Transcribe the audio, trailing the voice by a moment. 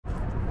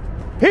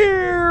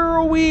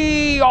Here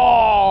we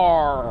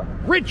are,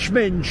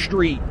 Richmond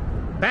Street.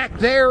 Back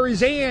there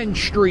is Ann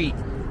Street.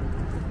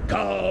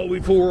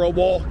 Going for a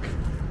walk.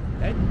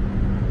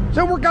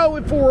 So we're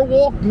going for a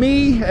walk,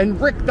 me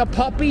and Rick the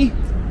puppy.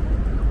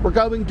 We're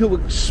going to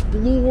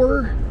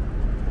explore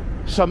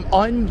some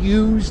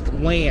unused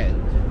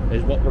land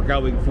is what we're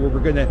going for.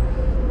 We're going to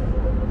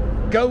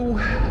go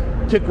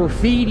to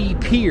Graffiti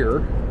Pier.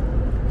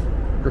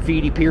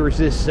 Graffiti Pier is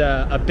this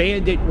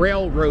abandoned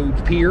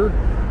railroad pier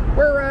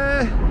where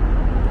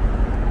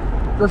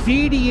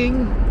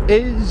graffitiing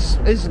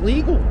is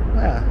legal.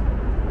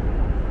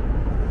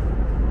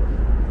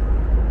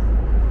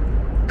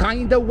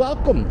 Kinda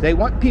welcome. They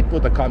want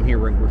people to come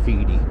here and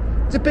graffiti.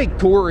 It's a big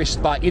tourist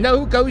spot. You know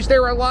who goes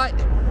there a lot?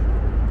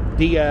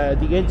 The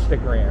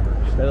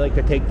Instagrammers. They like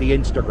to take the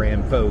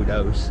Instagram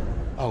photos.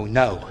 Oh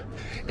no,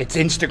 it's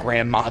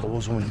Instagram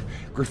models on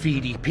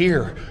Graffiti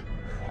Pier.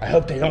 I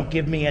hope they don't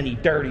give me any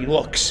dirty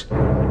looks.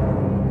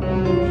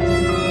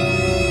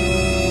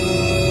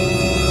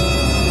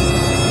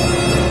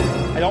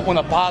 I don't want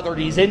to bother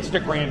these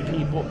Instagram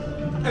people.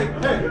 Hey,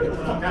 get the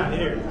fuck out of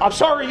here. I'm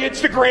sorry,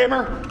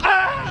 Instagrammer.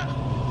 Ah!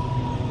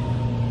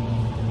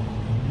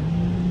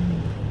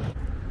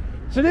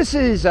 So this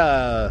is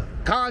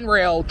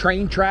Conrail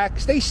train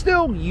tracks. They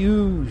still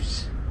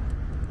use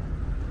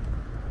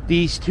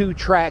these two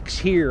tracks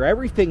here.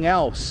 Everything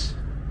else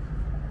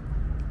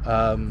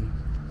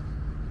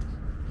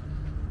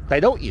they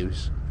don't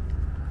use.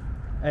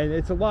 And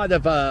it's a lot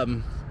of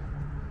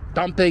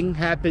dumping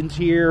happens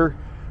here.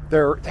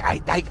 There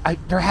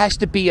has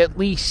to be at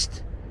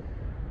least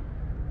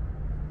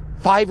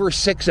 5 or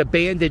 6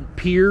 abandoned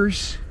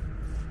piers.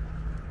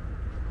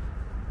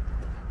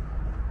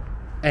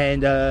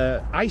 And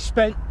I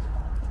spent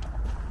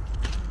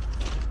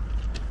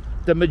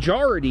the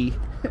majority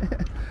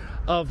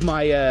of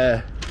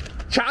my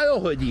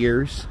childhood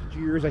years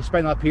I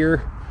spent up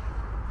here.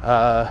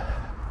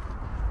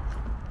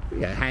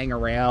 Hang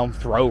around,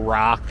 throw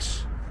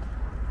rocks.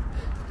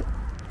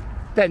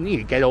 Then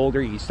you get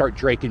older, you start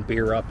drinking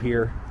beer up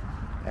here.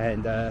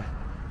 And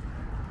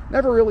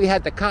never really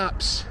had the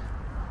cops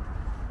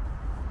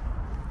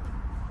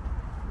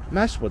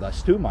mess with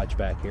us too much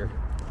back here.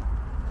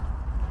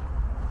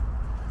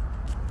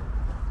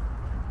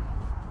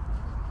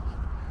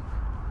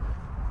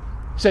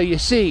 So you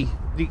see,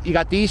 you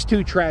got these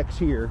two tracks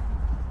here.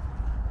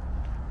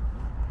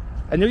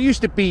 And there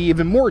used to be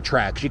even more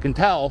tracks. You can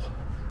tell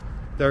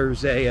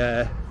there's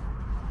a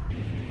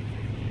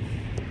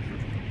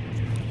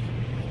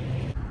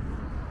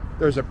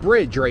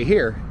bridge right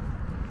here.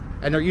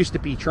 And there used to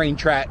be train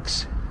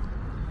tracks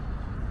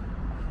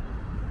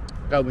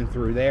going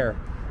through there.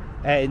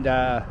 And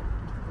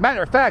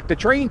matter of fact, the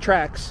train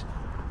tracks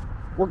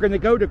were going to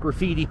go to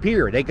Graffiti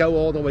Pier. They go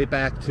all the way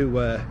back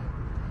to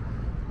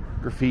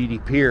Graffiti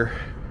Pier.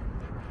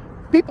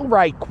 People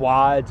ride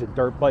quads and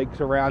dirt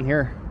bikes around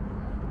here.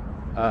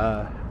 It's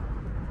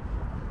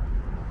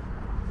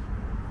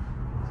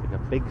like a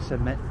big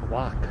cement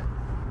block.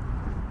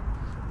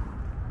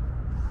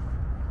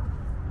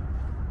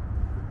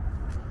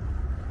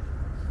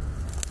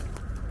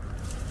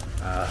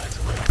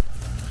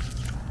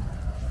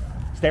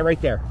 Stay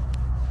right there.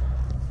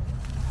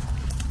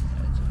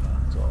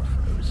 It's all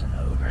frozen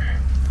over.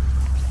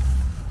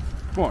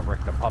 Come on,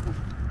 Rick the puppy.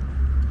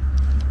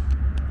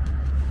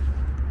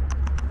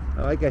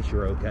 Oh, I guess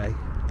you're okay.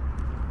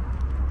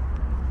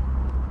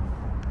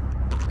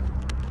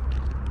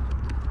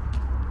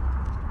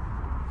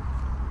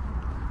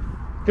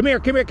 Come here,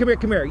 come here, come here,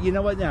 come here. You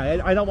know what now?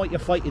 I don't want you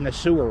fighting a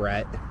sewer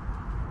rat.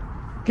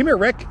 Come here,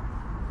 Rick.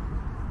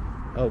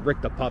 Oh,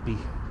 Rick the puppy.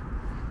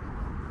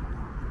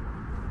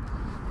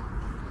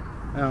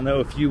 I don't know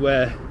if you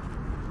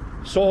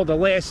saw the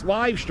last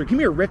live stream. Come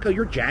here, Rick. Oh,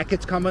 your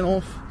jacket's coming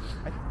off.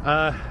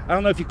 I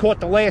don't know if you caught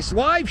the last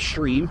live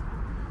stream,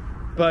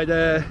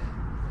 but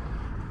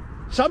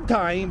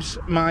sometimes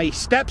my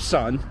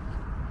stepson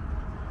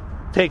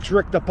takes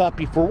Rick the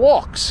puppy for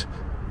walks.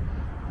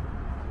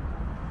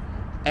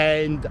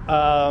 And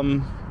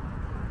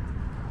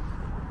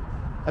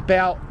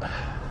about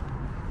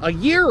a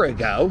year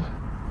ago,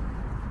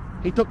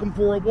 he took him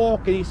for a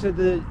walk, and he said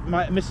to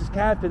Mrs.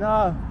 Captain,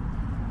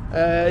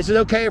 is it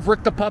okay if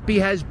Rick the puppy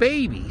has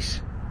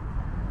babies?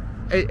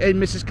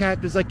 And Mrs.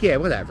 Captain's like, yeah,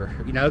 whatever,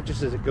 you know,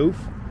 just as a goof.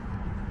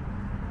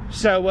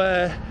 So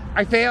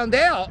I found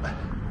out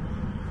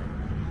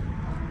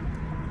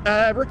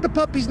Rick the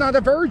puppy's not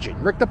a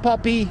virgin. Rick the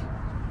puppy,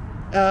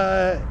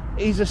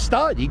 he's a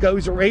stud. He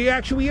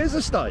actually is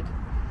a stud.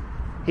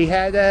 He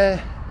had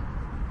a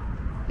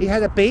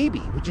baby,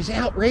 which is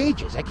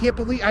outrageous. I can't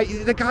believe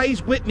the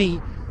guy's with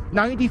me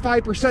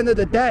 95% of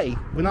the day.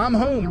 When I'm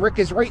home, Rick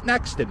is right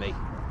next to me.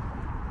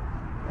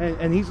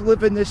 And he's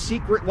living this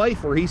secret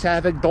life where he's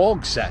having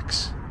dog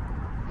sex.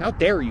 How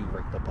dare you,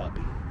 Rick the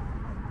puppy?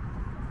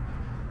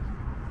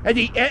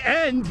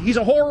 And he's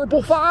a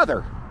horrible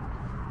father.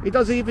 He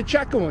doesn't even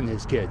check on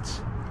his kids.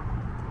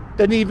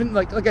 Doesn't even,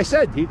 like I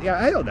said,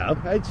 I don't know.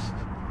 It's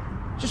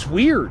just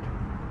weird.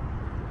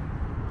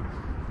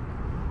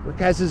 Rick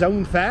has his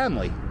own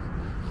family.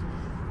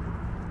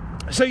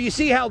 So you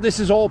see how this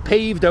is all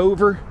paved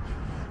over?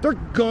 They're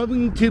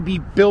going to be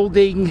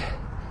building,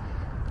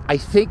 I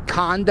think,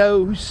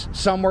 condos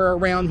somewhere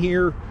around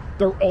here.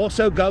 They're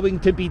also going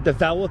to be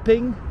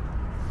developing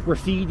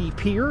Graffiti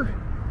Pier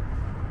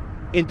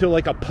into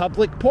like a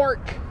public park,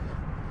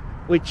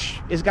 which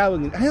is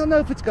going, I don't know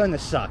if it's going to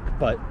suck,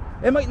 but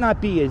it might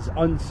not be as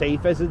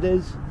unsafe as it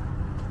is.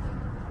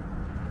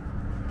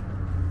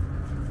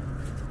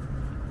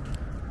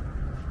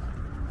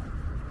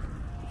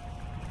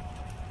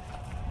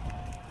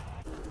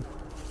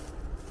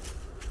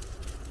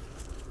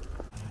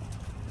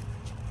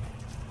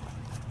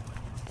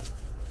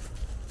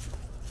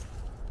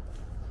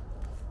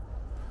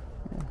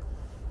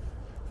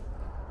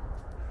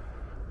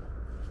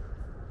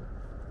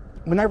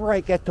 Whenever I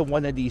get to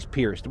one of these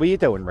piers, what are you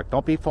doing, Rick?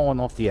 Don't be falling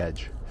off the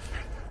edge.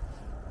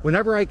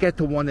 Whenever I get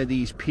to one of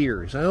these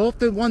piers, I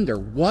often wonder,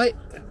 what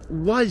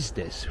was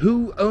this?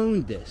 Who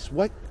owned this?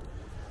 What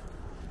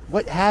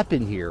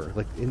happened here?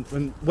 Like,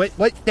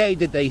 what day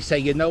did they say,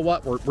 you know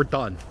what, we're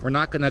done. We're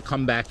not going to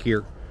come back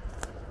here.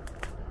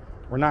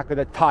 We're not going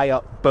to tie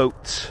up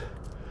boats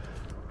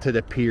to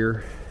the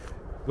pier.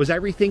 Was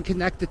everything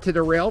connected to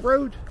the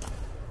railroad?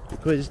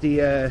 Because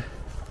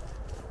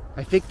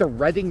I think the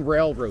Reading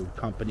Railroad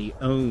Company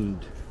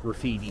owned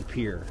Graffiti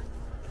Pier.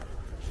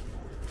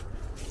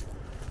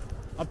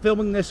 I'm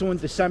filming this on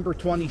December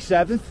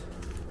 27th,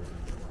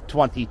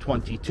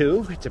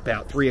 2022. It's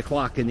about 3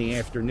 o'clock in the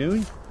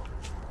afternoon.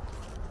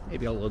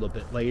 Maybe a little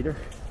bit later.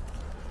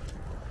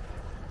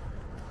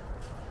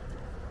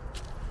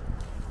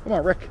 Come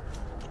on, Rick.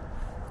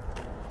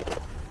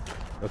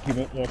 Look, you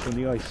won't walk on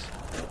the ice.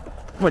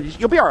 Come on,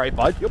 you'll be all right,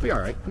 bud. You'll be all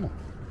right. Come on.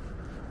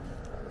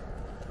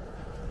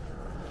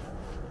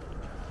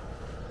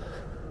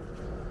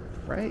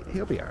 Right?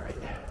 He'll be all right.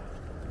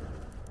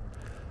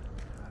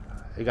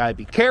 You gotta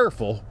be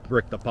careful,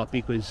 Rick the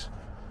puppy, because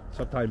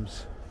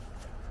sometimes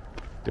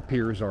the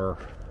piers are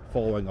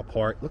falling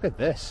apart. Look at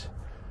this.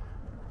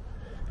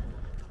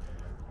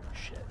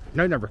 Shit.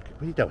 No, Rick.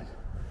 What are you doing?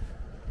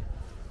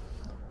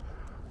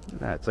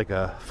 That's like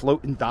a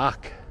floating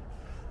dock.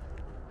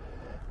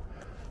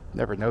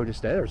 Never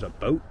noticed that. There's a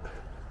boat.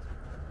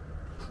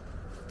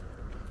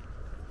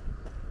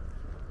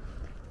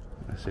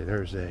 Let's see,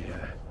 there's a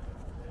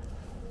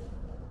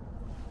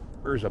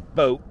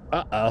boat.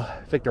 Uh-oh.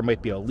 I think there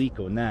might be a leak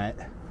on that.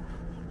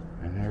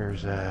 And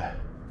there's a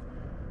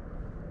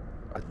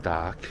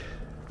dock.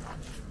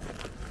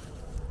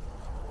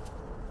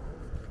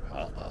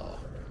 Uh-oh.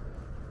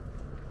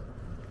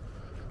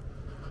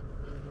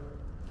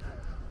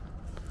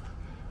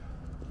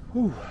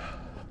 Whew.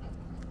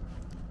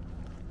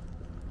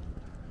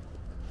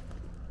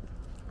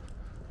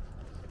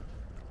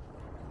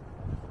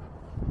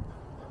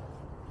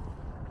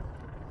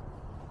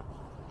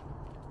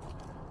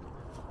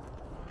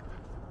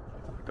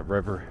 The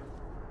river's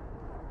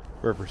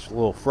a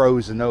little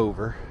frozen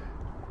over.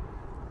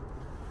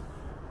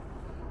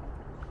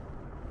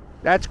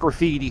 That's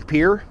Graffiti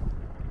Pier.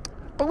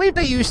 I believe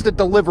they used to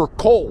deliver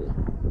coal.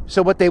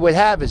 So what they would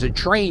have is a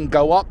train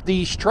go up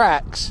these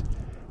tracks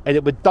and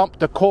it would dump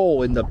the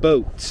coal in the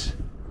boats.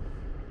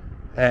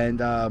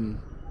 And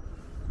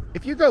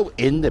if you go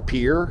in the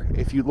pier,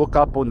 if you look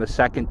up on the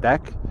second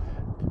deck,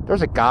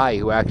 there's a guy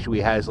who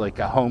actually has like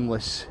a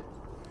homeless,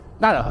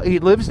 he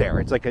lives there.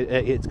 It's like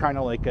it's kind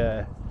of like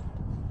a,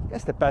 I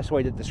guess the best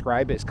way to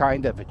describe it is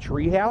kind of a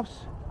tree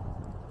house.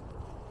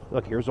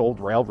 Look, here's old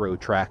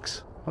railroad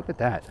tracks. Look at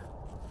that.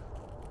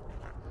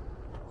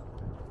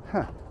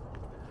 Huh.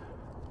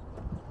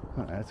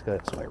 Oh, that's good.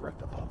 That's why I wrecked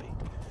the puppy.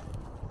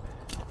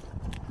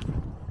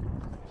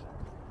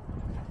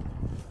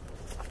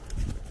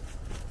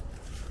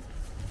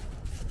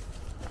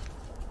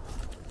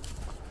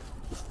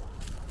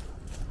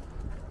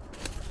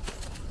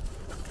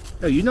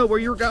 Oh, you know where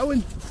you're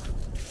going?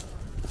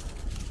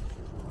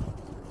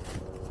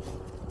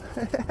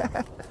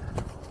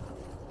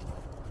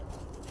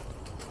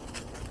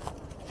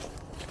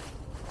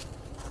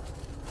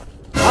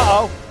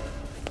 Uh-oh.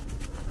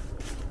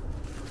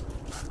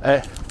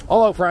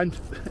 Hello, friend.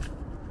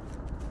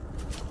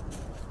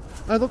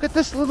 Oh, look at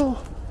this little...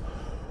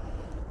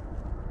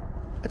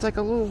 It's like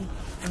a little...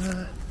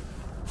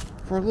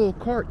 for a little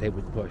cart they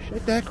would push.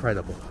 Ain't that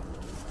incredible?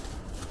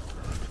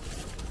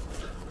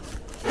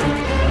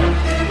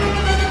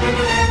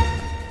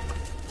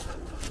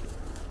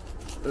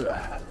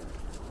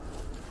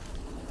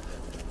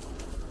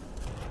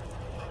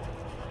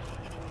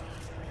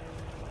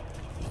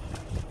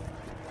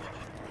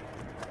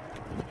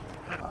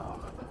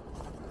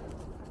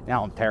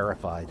 Now I'm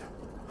terrified.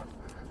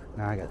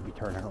 Now I got to be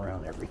turning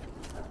around every few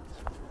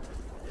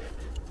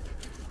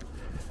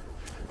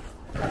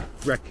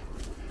minutes. Rick,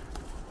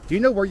 do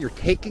you know where you're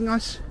taking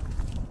us?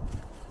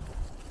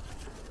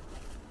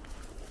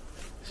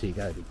 So you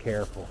got to be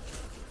careful.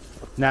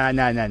 Nah,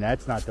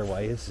 that's not the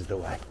way. This is the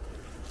way.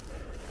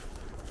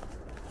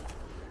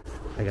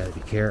 I got to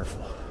be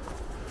careful.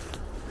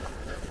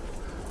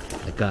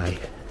 That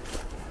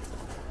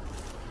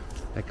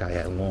guy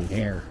had long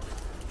hair.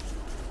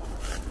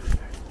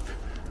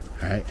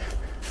 Right?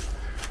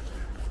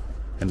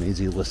 That means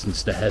he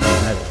listens to heavy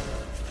metal.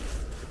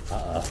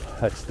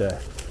 That's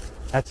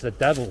the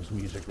devil's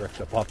music, Rick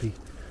the puppy.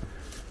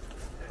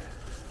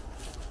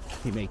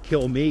 He may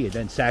kill me and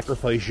then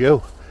sacrifice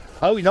you.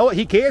 Oh, you know what?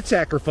 He can't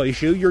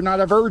sacrifice you. You're not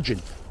a virgin.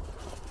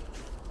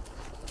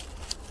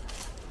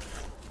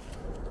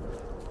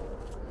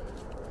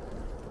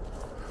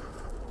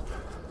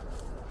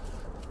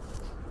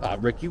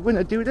 Rick, you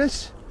gonna do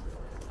this?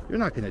 You're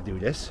not gonna do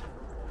this.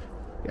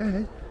 Go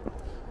ahead.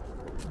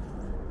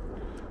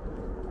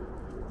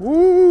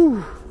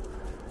 Woo!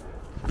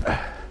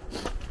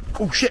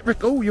 Oh shit,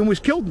 Rick! Oh, you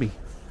almost killed me.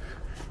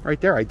 Right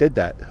there, I did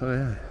that. Oh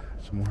yeah,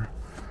 some more.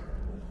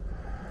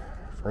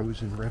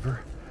 Frozen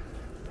river.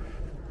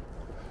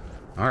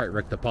 All right,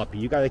 Rick the puppy,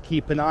 you got to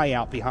keep an eye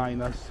out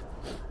behind us.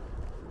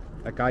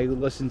 That guy who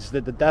listens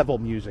to the devil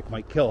music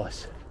might kill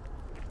us.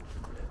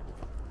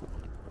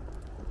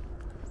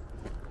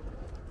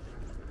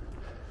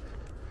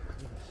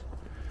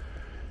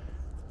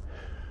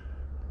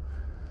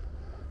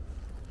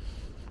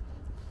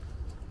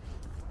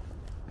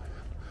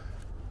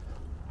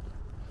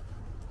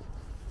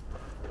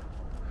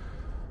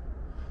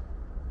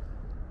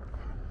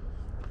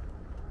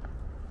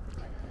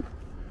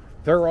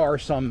 There are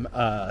some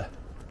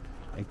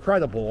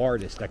incredible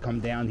artists that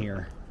come down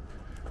here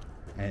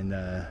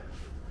and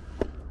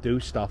do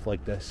stuff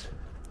like this.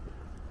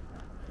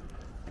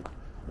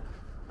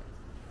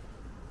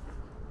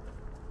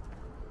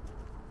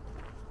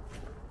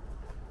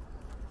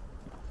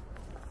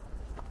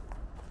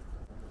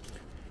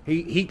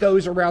 He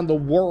goes around the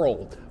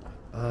world.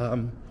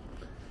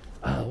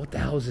 What the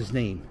hell is his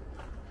name?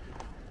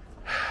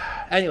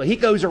 Anyway, he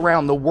goes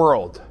around the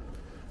world.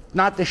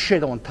 Not the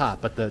shit on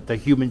top, but the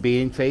human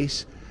being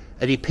face.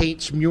 And he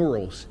paints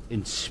murals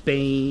in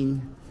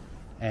Spain.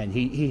 And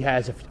he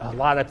has a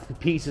lot of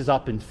pieces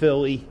up in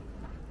Philly.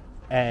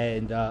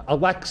 And I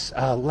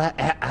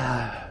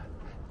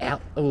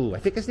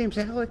think his name's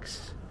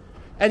Alex.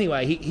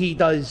 Anyway, he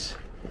does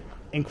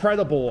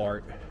incredible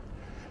art.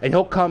 And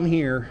he'll come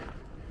here,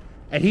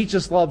 and he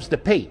just loves to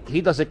paint.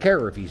 He doesn't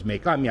care if he's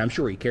making, I mean, I'm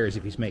sure he cares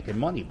if he's making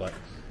money, but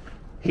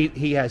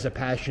he has a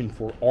passion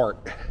for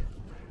art.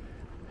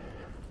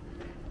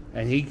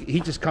 And he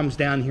just comes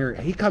down here.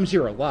 He comes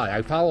here a lot.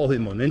 I follow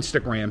him on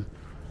Instagram.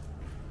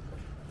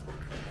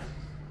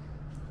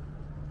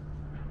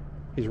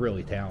 He's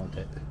really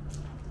talented.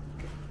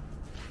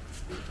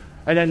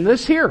 And then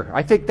this here,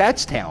 I think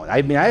that's talent.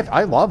 I mean,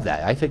 I love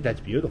that. I think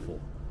that's beautiful.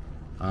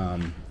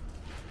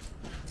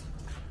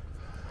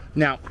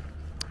 Now,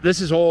 this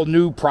is all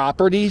new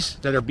properties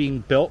that are being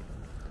built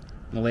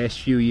in the last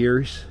few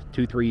years,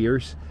 2-3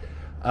 years.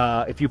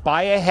 If you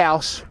buy a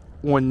house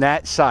on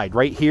that side,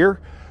 right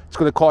here, it's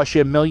going to cost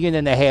you $1.5 million.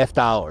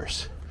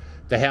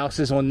 The house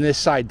is on this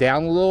side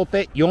down a little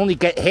bit. You only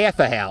get half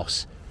a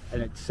house,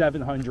 and it's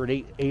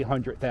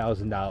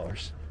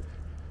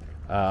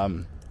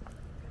 $700,000-$800,000.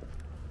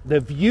 The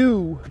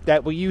view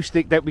that we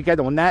get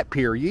on that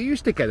pier, you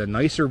used to get a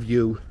nicer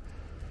view.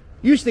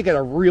 You used to get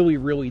a really,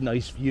 really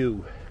nice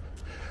view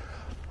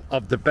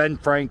of the Ben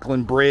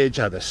Franklin Bridge,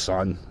 of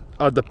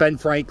the Ben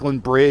Franklin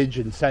Bridge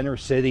in Center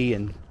City,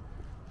 and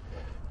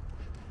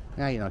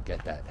now you don't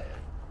get that.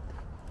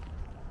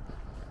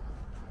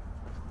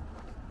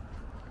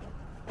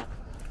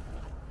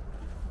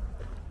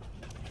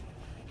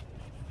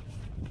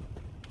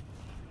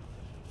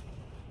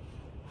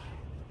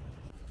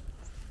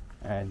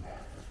 And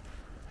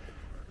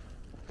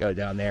go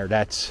down there.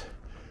 That's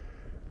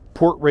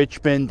Port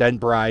Richmond, then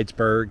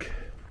Bridesburg.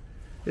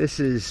 This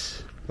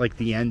is like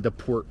the end of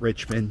Port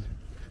Richmond.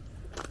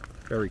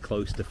 Very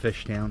close to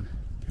Fishtown.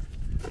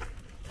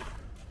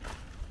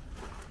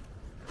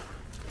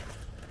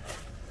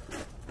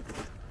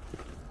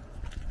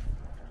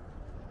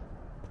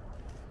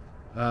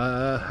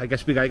 I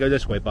guess we gotta go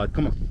this way, bud.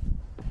 Come on.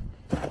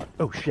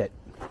 Oh, shit.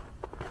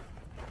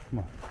 Come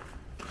on.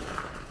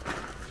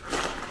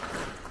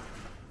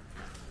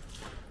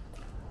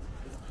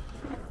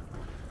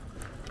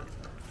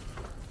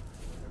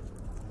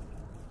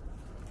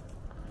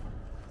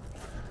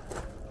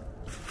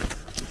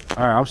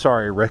 All right, I'm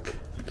sorry, Rick.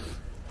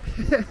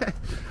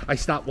 I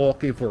stopped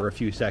walking for a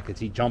few seconds.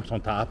 He jumps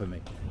on top of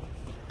me.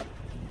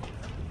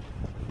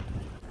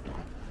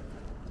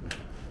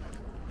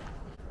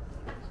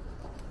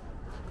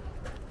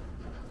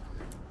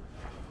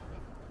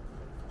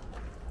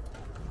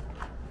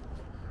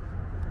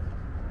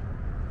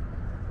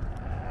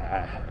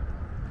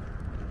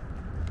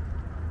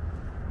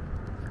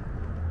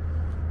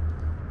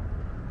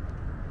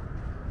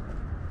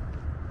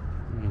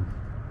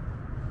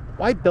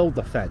 Why build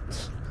the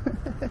fence?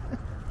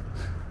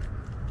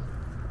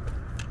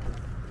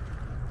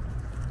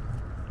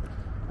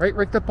 Right,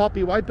 Rick the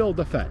puppy, why build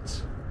the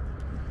fence?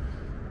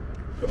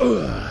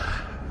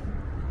 Ugh.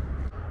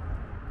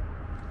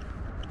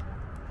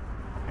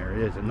 There it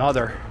is,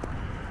 another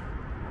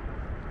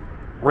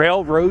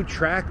railroad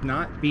track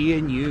not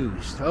being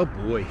used. Oh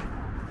boy.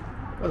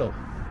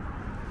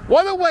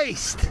 What a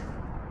waste.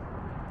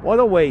 What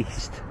a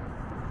waste.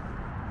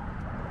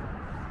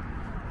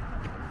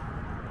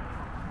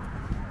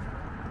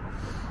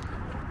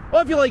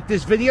 Well, if you like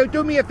this video,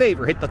 do me a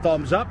favor, hit the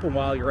thumbs up, and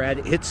while you're at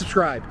it, hit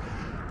subscribe.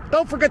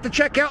 Don't forget to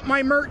check out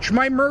my merch.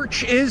 My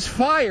merch is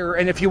fire,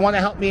 and if you want to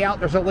help me out,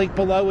 there's a link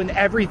below in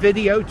every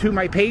video to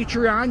my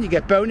Patreon. You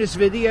get bonus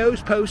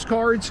videos,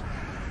 postcards,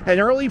 and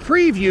early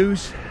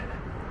previews.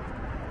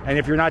 And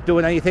if you're not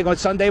doing anything on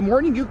Sunday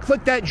morning, you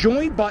click that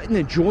join button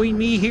and join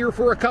me here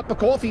for a cup of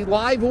coffee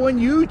live on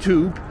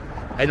YouTube.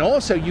 And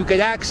also, you get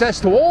access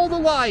to all the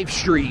live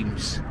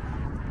streams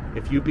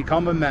if you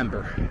become a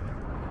member.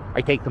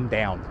 I take them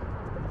down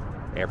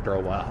after a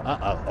while.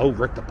 Uh-oh. Oh,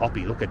 Rick the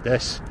puppy, look at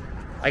this.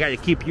 I got to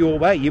keep you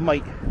away. You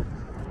might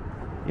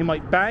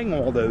bang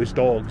all those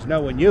dogs,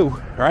 knowing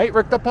you. Right,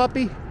 Rick the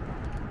puppy?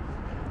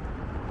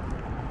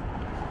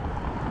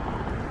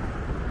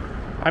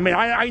 I mean,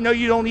 I know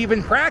you don't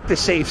even practice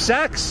safe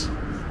sex.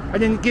 I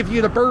didn't give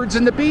you the birds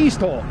and the bees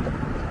talk.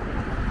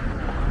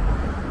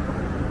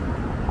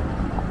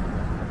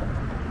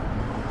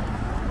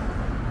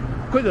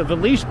 Could have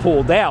at least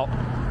pulled out.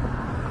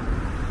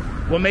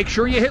 Well, make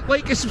sure you hit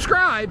like and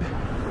subscribe.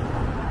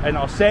 And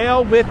I'll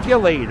sail with you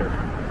later.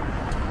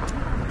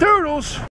 Toodles!